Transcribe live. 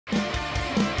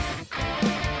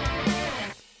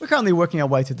currently working our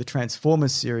way through the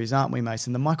Transformers series, aren't we,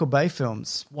 Mason? The Michael Bay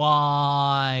films.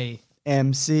 Why?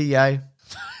 MCA.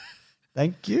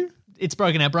 Thank you. It's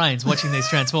broken our brains watching these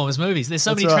Transformers movies. There's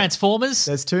so That's many right. Transformers.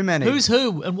 There's too many. Who's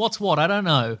who and what's what? I don't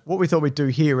know. What we thought we'd do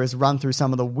here is run through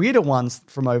some of the weirder ones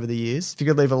from over the years. If you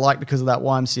could leave a like because of that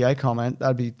YMCA comment,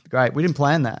 that'd be great. We didn't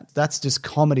plan that. That's just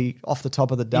comedy off the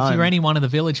top of the dome. If you're any one of the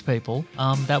Village people,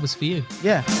 that was for you.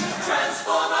 Yeah.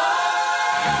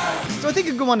 So I think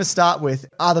a good one to start with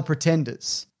are the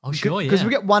Pretenders. Oh, sure, yeah. Because we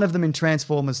get one of them in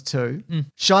Transformers 2.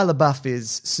 Shia LaBeouf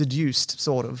is seduced,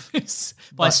 sort of.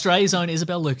 By Stray's own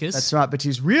Isabel Lucas. That's right, but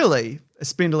she's really a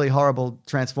spindly, horrible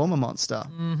Transformer monster.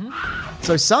 Mm-hmm.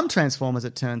 So some Transformers,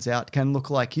 it turns out, can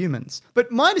look like humans.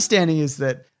 But my understanding is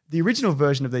that the original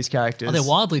version of these characters... Oh, they're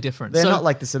wildly different. They're not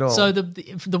like this at all. So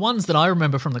the ones that I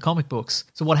remember from the comic books,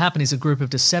 so what happened is a group of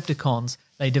Decepticons,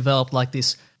 they developed like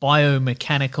this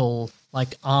biomechanical,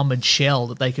 like armored shell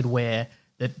that they could wear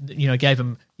that, you know, gave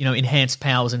them, you know, enhanced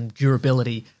powers and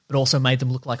durability, but also made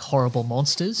them look like horrible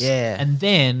monsters. Yeah. And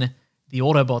then the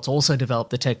Autobots also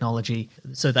developed the technology,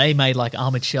 so they made like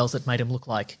armored shells that made them look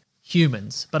like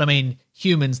humans. But I mean,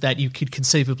 humans that you could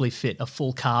conceivably fit a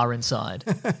full car inside.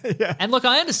 Yeah. And look,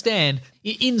 I understand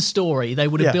in story they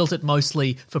would have built it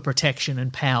mostly for protection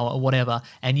and power or whatever.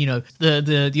 And, you know,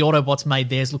 the Autobots made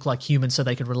theirs look like humans so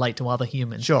they could relate to other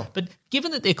humans. Sure. But given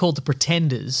that they're called the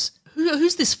Pretenders,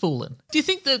 who's this fooling? Do you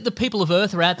think that the people of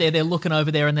Earth are out there, they're looking over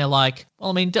there and they're like, well,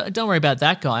 I mean, don't worry about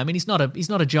that guy. I mean, he's not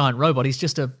a giant robot. He's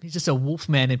just a wolf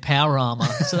man in power armor.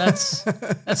 So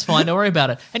that's fine. Don't worry about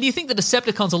it. And do you think the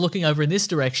Decepticons are looking over in this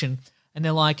direction and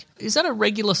they're like, is that a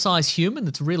regular size human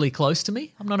that's really close to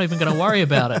me? I'm not even going to worry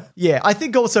about it. Yeah, I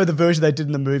think also the version they did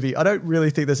in the movie, I don't really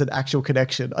think there's an actual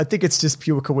connection. I think it's just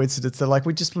pure coincidence. They're like,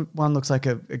 one looks like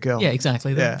a girl. Yeah,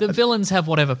 exactly. The villains have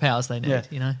whatever powers they need,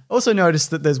 you know? Also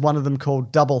noticed that there's one of them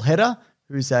called Doubleheader,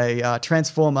 who's a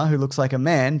Transformer who looks like a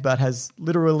man but has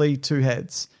literally two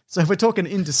heads. So if we're talking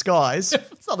in disguise,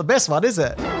 it's not the best one, is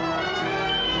it?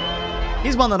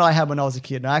 Here's one that I had when I was a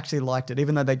kid, and I actually liked it,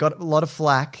 even though they got a lot of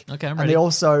flack. Okay, I'm and ready. they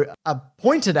also are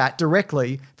pointed at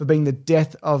directly for being the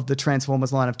death of the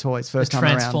Transformers line of toys first time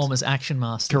around. Transformers Action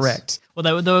Masters. Correct.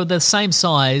 Well, they were the same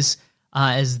size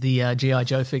as the G.I.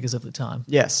 Joe figures of the time.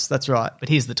 Yes, that's right. But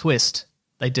here's the twist.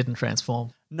 They didn't transform.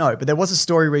 No, but there was a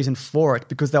story reason for it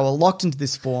because they were locked into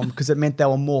this form because it meant they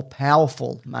were more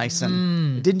powerful,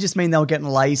 Mason. It didn't just mean they were getting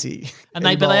lazy. And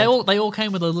they all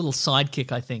came with a little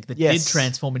sidekick, I think, that did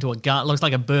transform into a gun. It looks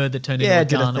like a bird that turned into a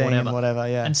gun or whatever.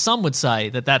 And some would say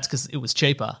that that's because it was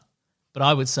cheaper. But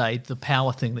I would say the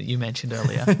power thing that you mentioned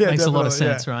earlier makes a lot of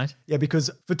sense, right? Yeah, because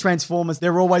for Transformers,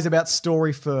 they're always about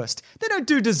story first. They don't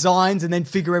do designs and then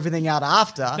figure everything out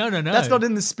after. No. That's not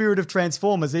in the spirit of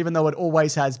Transformers, even though it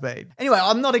always has been. Anyway,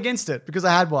 I'm not against it because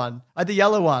I had one. I had the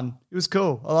yellow one. It was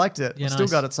cool. I liked it. Yeah, I still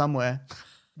got it somewhere.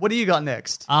 What do you got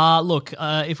next? Look,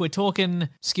 if we're talking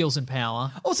skills and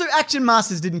power... Also, Action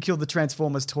Masters didn't kill the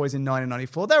Transformers toys in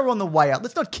 1994. They were on the way out.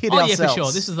 Let's not kid ourselves. Yeah, for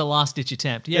sure. This is the last-ditch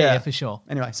attempt. Yeah, for sure.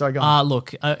 Anyway, sorry, go on.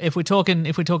 Look, if we're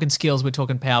talking skills, we're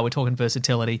talking power, we're talking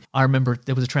versatility. I remember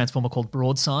there was a Transformer called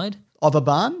Broadside. Of a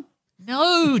barn?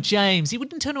 No, James. He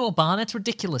wouldn't turn into a barn. That's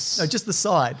ridiculous. No, just the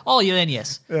side. Oh, yeah, then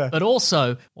yes. Yeah. But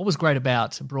also, what was great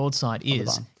about Broadside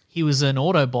is he was an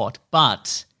Autobot,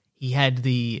 but... he had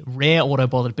the rare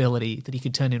Autobot ability that he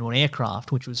could turn into an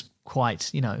aircraft, which was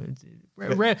quite, you know,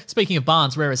 rare. Speaking of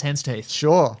barns, rare as hen's teeth.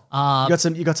 Sure. You got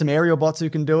some aerial bots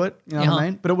who can do it, you know what I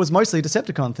mean? But it was mostly a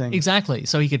Decepticon thing. Exactly.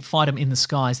 So he could fight them in the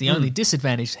skies. The only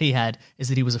disadvantage he had is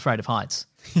that he was afraid of heights.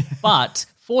 But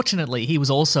fortunately, he was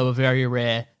also a very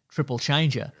rare triple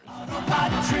changer.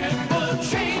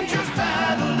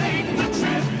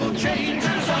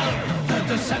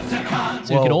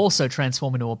 So he could also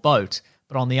transform into a boat.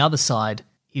 But on the other side,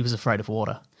 he was afraid of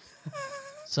water.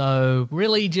 So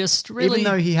really even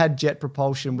though he had jet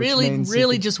propulsion, which means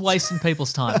really just wasting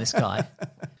people's time, this guy.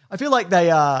 I feel like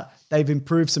they've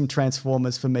improved some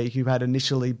Transformers for me who had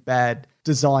initially bad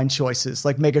design choices,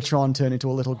 like Megatron turned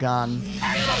into a little gun.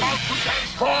 I'm about to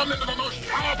transform into the most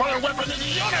powerful weapon in the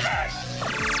universe.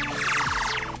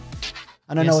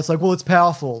 And I know it's like, well, it's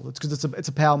powerful. It's because it's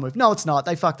a power move. No, it's not.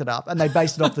 They fucked it up and they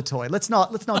based it off the toy. Let's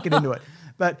not get into it.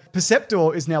 But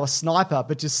Perceptor is now a sniper,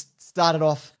 but just started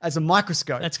off as a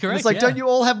microscope. That's correct. And it's like, don't you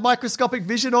all have microscopic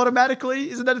vision automatically?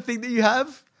 Isn't that a thing that you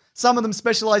have? Some of them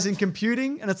specialize in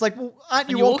computing, and it's like, well, aren't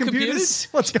you all computers?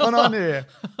 What's going on here?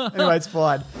 Anyway, it's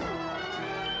fine.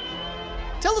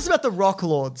 Tell us about the Rock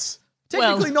Lords.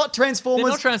 Technically not Transformers.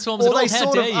 They're not Transformers or at all. they How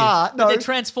sort dare of you? are. No.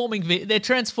 But they're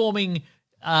transforming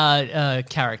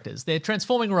characters. They're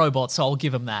transforming robots, so I'll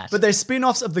give them that. But they're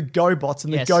spin-offs of the GoBots,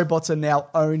 and Yes. the GoBots are now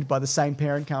owned by the same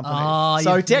parent company. Oh,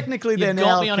 so you've- technically they're you've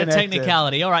now got me on connected. a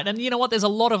technicality. All right, and you know what? There's a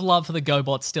lot of love for the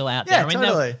GoBots still out Yeah, there. I mean,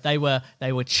 totally.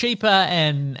 they were cheaper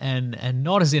and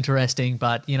not as interesting,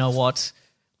 but you know what?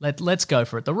 Let's go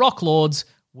for it. The Rock Lords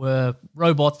were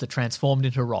robots that transformed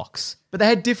into rocks. But they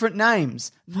had different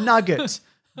names. Nugget,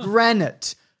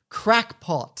 Granite,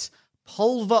 Crackpot,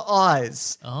 Pulver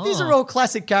Eyes. These are all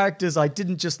classic characters I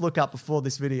didn't just look up before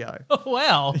this video. Oh,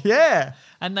 wow. Yeah.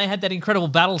 And they had that incredible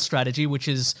battle strategy, which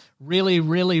is really,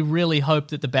 really, really hope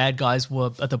that the bad guys were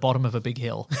at the bottom of a big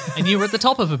hill and you were at the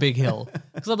top of a big hill.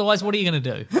 Because otherwise, what are you going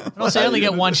to do? And also, you only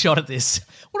get one shot at this.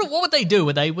 What would they do?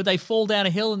 Would they fall down a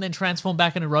hill and then transform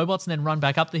back into robots and then run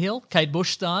back up the hill, Kate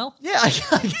Bush style? Yeah,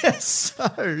 I guess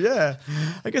so, yeah.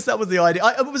 I guess that was the idea.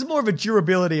 It was more of a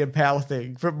durability and power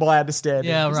thing, from my understanding.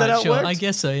 Yeah, Is right, that how it sure. worked? I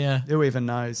guess so, yeah. Who even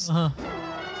knows?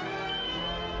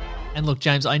 And look,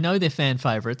 James, I know they're fan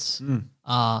favourites,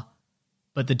 but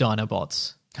the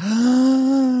Dinobots.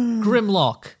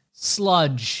 Grimlock,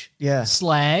 Sludge, Yeah.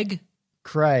 Slag,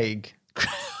 Craig,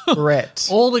 Brett,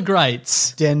 all the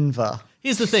greats. Denver.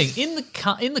 Here's the thing: in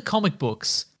the comic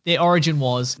books, their origin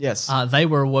was Yes. they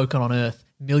were awoken on Earth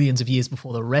millions of years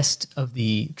before the rest of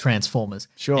the Transformers.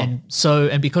 Sure.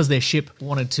 And because their ship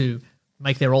wanted to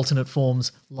make their alternate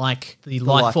forms like the life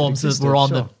life that forms that existed, were on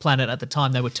sure. the planet at the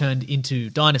time, they were turned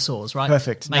into dinosaurs. Right?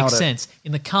 Perfect. Nailed Makes it. sense.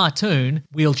 In the cartoon,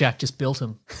 Wheeljack just built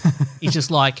them. He's just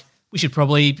like, we should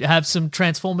probably have some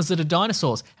Transformers that are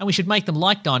dinosaurs, and we should make them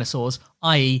like dinosaurs,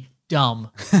 i.e., dumb.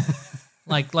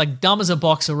 like dumb as a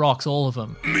box of rocks, all of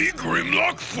them. Me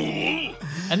Grimlock fool.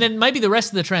 And then maybe the rest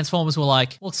of the Transformers were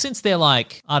like, well, since they're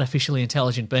like artificially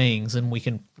intelligent beings and we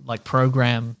can like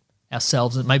program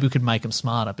ourselves, and maybe we could make them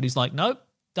smarter. But he's like, nope,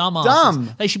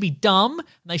 dumb. They should be dumb. And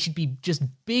they should be just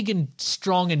big and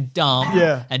strong and dumb.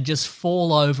 Yeah. And just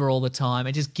fall over all the time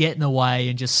and just get in the way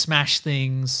and just smash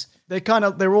things.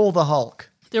 They're all the Hulk.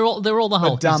 They're all the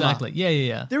Hulk. dumber. Exactly.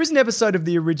 Yeah. There is an episode of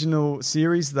the original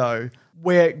series, though,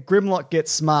 where Grimlock gets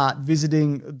smart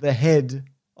visiting the head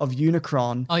of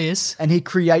Unicron. Oh, yes. And he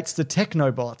creates the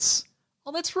Technobots.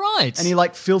 Oh, that's right. And he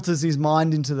like filters his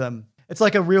mind into them. It's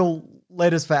like a real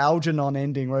Letters for Algernon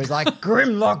ending where he's like,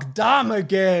 Grimlock dumb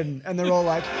again. And they're all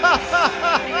like,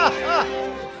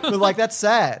 but like, that's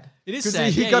sad. It is 'Cause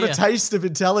sad. He Yeah, got yeah. a taste of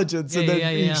intelligence and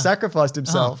then he sacrificed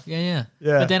himself. Yeah.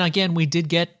 Yeah. But then again, we did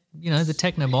get, the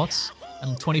Technobots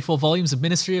and 24 volumes of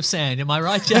Ministry of Sand. Am I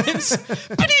right, James?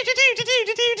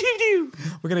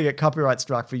 We're going to get copyright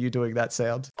struck for you doing that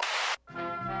sound.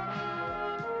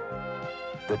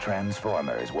 The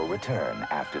Transformers will return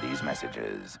after these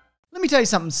messages. Let me tell you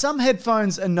something, some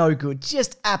headphones are no good,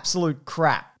 just absolute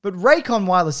crap. But Raycon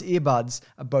wireless earbuds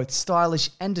are both stylish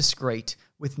and discreet,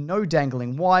 with no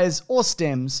dangling wires or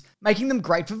stems, making them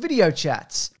great for video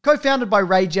chats. Co-founded by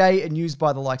Ray J and used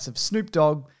by the likes of Snoop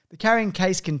Dogg, the carrying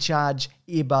case can charge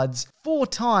earbuds 4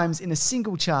 times in a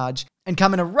single charge and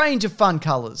come in a range of fun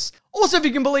colours. Also, if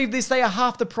you can believe this, they are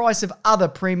half the price of other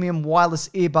premium wireless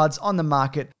earbuds on the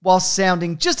market, while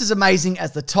sounding just as amazing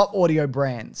as the top audio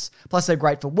brands. Plus, they're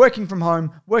great for working from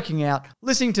home, working out,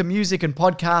 listening to music and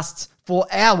podcasts for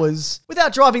hours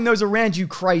without driving those around you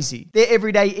crazy. They're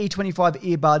everyday E25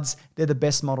 earbuds. They're the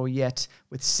best model yet,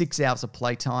 with 6 hours of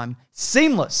playtime,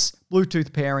 seamless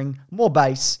Bluetooth pairing, more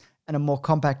bass, and a more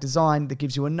compact design that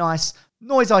gives you a nice,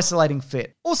 noise-isolating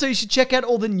fit. Also, you should check out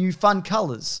all the new fun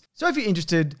colours. So if you're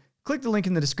interested, click the link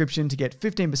in the description to get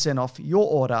 15% off your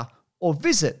order, or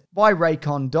visit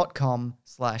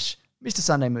buyraycon.com/Mr.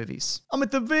 Sunday Movies. I'm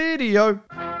at the video.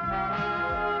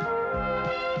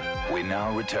 We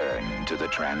now return to the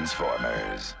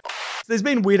Transformers. There's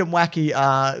been weird and wacky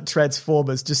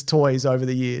Transformers, just toys, over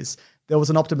the years. There was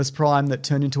an Optimus Prime that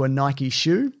turned into a Nike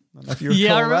shoe. I don't know if you recall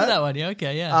Yeah, I remember that one. Yeah,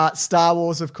 okay, yeah. Star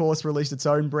Wars, of course, released its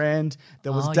own brand.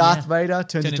 There was Oh, Darth yeah. Vader,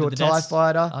 turned into a the TIE Death-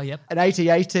 fighter. Oh, yep. An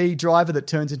AT-AT driver that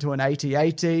turns into an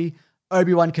AT-AT.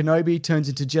 Obi-Wan Kenobi turns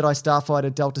into Jedi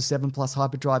Starfighter Delta 7 plus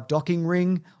hyperdrive docking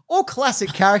ring. All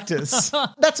classic characters.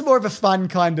 That's more of a fun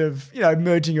kind of,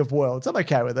 merging of worlds. I'm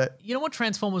okay with it. You know what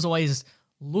Transformers always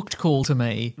looked cool to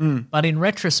me, but in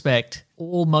retrospect,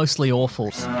 all mostly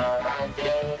awful.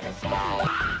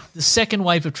 The second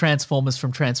wave of Transformers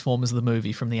from Transformers the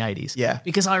movie from the 80s. Yeah.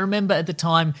 Because I remember at the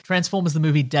time, Transformers the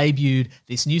movie debuted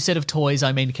this new set of toys,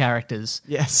 characters.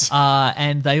 Yes.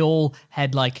 And they all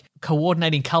had like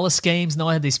coordinating color schemes, and they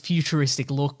all had these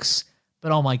futuristic looks.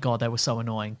 But oh my God, they were so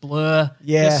annoying. Blur.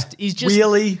 Yeah. He's just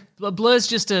really? Blur's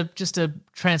just a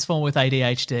Transformer with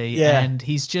ADHD. Yeah. And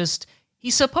he's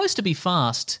supposed to be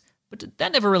fast, But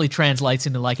that never really translates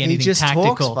into like anything just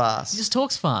tactical. talks fast. He just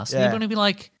talks fast. Yeah. And you're going to be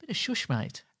like, bit of shush,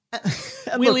 mate. And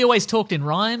Wheelie look, always talked in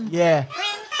rhyme. yeah,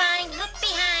 Friend fine, look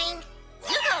behind.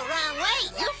 You go wrong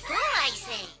way, you fool, I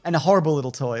say. and a horrible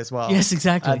little toy as well. Yes,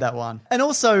 exactly. I had that one. And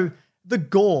also the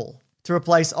gall to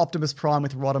replace Optimus Prime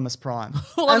with Rodimus Prime.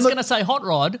 Well, I And was look- going to say Hot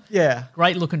Rod. Yeah,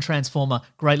 Great looking Transformer,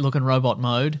 great looking robot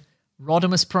mode.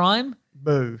 Rodimus Prime,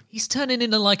 boo. he's turning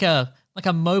into like a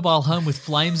mobile home with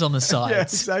flames on the sides. Yeah,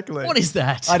 exactly. What is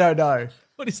that? I don't know.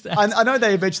 What is that? I know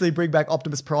they eventually bring back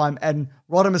Optimus Prime, and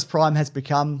Rodimus Prime has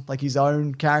become like his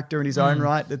own character in his own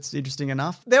right. That's interesting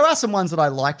enough. There are some ones that I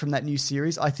like from that new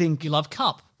series. I think You love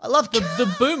Cup. I love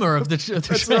The boomer of the That's right.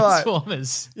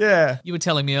 Transformers. Yeah. You were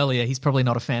telling me earlier he's probably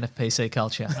not a fan of PC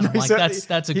culture. And I'm like, So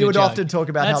that's a good joke. He would often talk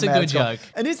about that's how a mad good it's got. joke.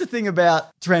 And here's the thing about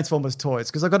Transformers toys,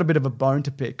 because I've got a bit of a bone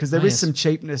to pick, because there is yes. some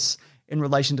cheapness in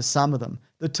relation to some of them.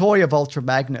 The toy of Ultra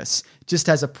Magnus just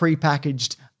has a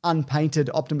prepackaged,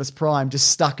 unpainted Optimus Prime just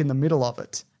stuck in the middle of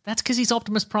it. That's because he's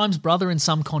Optimus Prime's brother in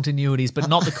some continuities, but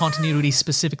not the continuity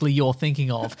specifically you're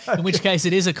thinking of, in which case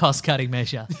it is a cost-cutting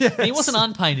measure. Yes. He wasn't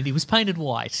unpainted, he was painted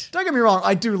white. Don't get me wrong,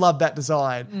 I do love that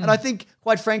design. And I think,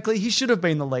 quite frankly, he should have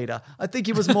been the leader. I think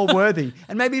he was more worthy.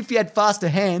 And maybe if he had faster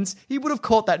hands, he would have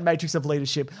caught that matrix of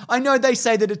leadership. I know they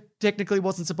say that it technically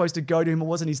wasn't supposed to go to him or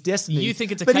wasn't his destiny. You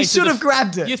think it's a but case he should of have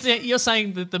grabbed it. You're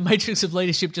saying that the matrix of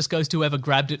leadership just goes to whoever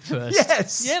grabbed it first?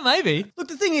 Yes. Yeah, maybe. Look,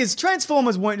 the thing is,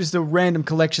 Transformers weren't just a random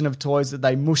collection of toys that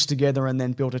they mushed together and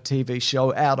then built a TV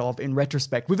show out of in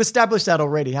retrospect. We've established that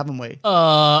already, haven't we?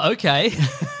 Okay.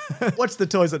 Watch the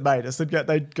toys that made us.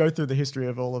 They go through the history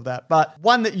of all of that. But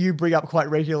one that you bring up quite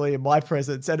regularly in my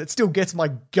presence, and it still gets my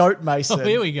goat, Mason, Oh,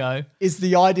 here we go. is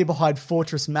the idea behind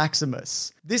Fortress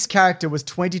Maximus. This character was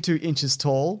 22 inches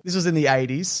tall. This was in the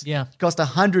 80s. Yeah. Cost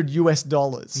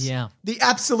 $100. Yeah. The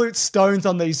absolute stones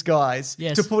on these guys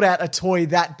Yes. to put out a toy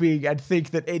that big and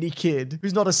think that any kid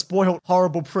who's not a spoiled,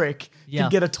 horrible prick Yeah. can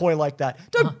get a toy like that.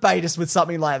 Don't bait us with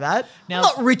something like that. Now- I'm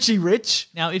not Richie Rich.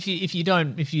 Now, if you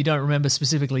don't remember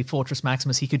specifically Fortress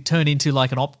Maximus, he could turn into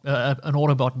like an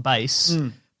Autobot base,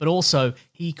 but also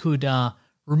he could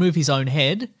remove his own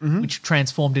head, which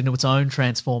transformed into its own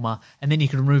Transformer, and then you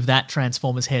could remove that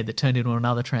Transformer's head that turned into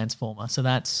another Transformer. So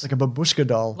that's Like a babushka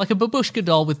doll. like a babushka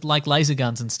doll with like laser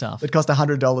guns and stuff. It cost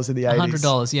 $100 in the 80s.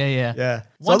 $100, yeah. Yeah.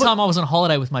 One So look- time I was on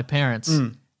holiday with my parents,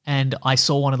 and I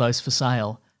saw one of those for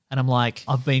sale. And I'm like,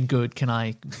 I've been good.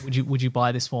 Would you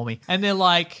buy this for me? And they're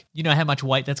like, you know how much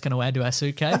weight that's going to add to our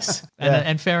suitcase?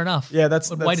 And fair enough. Yeah, It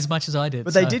would weight as much as I did.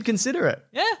 But they so- did consider it.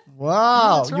 Yeah.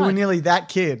 Wow. that's You were right. nearly that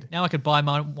kid. Now I could buy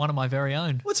one of my very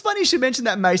own. Well, it's funny you should mention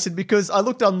that, Mason, because I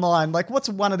looked online, like, what's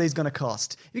one of these going to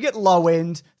cost? You get low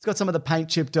end, it's got some of the paint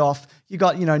chipped off, you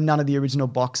got, none of the original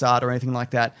box art or anything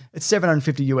like that. It's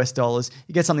 $750.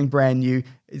 You get something brand new,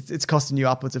 it's costing you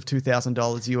upwards of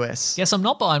 $2,000 US. Guess I'm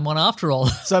not buying one after all.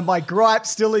 So my gripe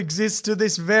still exists to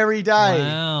this very day.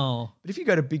 Wow. But if you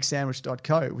go to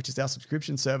bigsandwich.co, which is our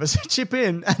subscription service, chip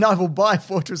in and I will buy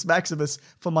Fortress Maximus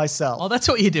for myself. Oh, that's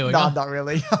what you're doing. No, not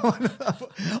really.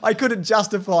 I couldn't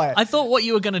justify it. I thought what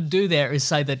you were going to do there is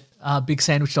say that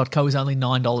bigsandwich.co is only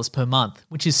 $9 per month,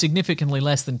 which is significantly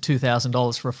less than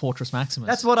 $2,000 for a Fortress Maximus.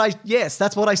 That's what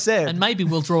I said. And maybe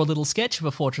we'll draw a little sketch of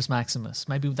a Fortress Maximus.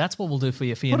 Maybe that's what we'll do for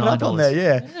your Put it $9. up on there,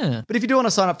 yeah. Yeah. But if you do want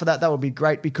to sign up for that, that would be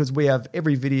great because we have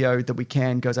every video that we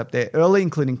can goes up there early,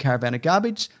 including Caravan of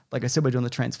Garbage. Like I said, we're doing the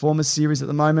Transformers series at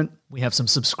the moment. We have some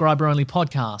subscriber-only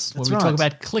podcasts where That's we right. talk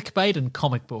about clickbait and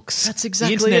comic books. That's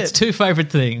exactly the internet's it. two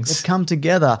favourite things. It's come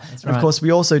together. And right. of course, we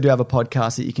also do have a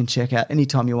podcast that you can check out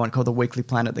anytime you want called The Weekly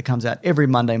Planet that comes out every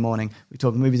Monday morning. We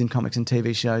talk movies and comics and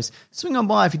TV shows. Swing on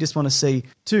by if you just want to see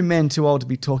two men too old to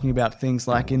be talking about things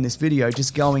like in this video,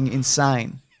 just going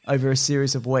insane over a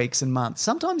series of weeks and months,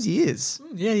 sometimes years.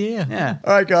 Yeah. Yeah.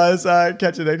 All right, guys.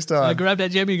 Catch you next time. Grab that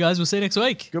gem, you guys. We'll see you next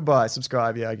week. Goodbye.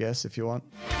 Subscribe, I guess, if you want.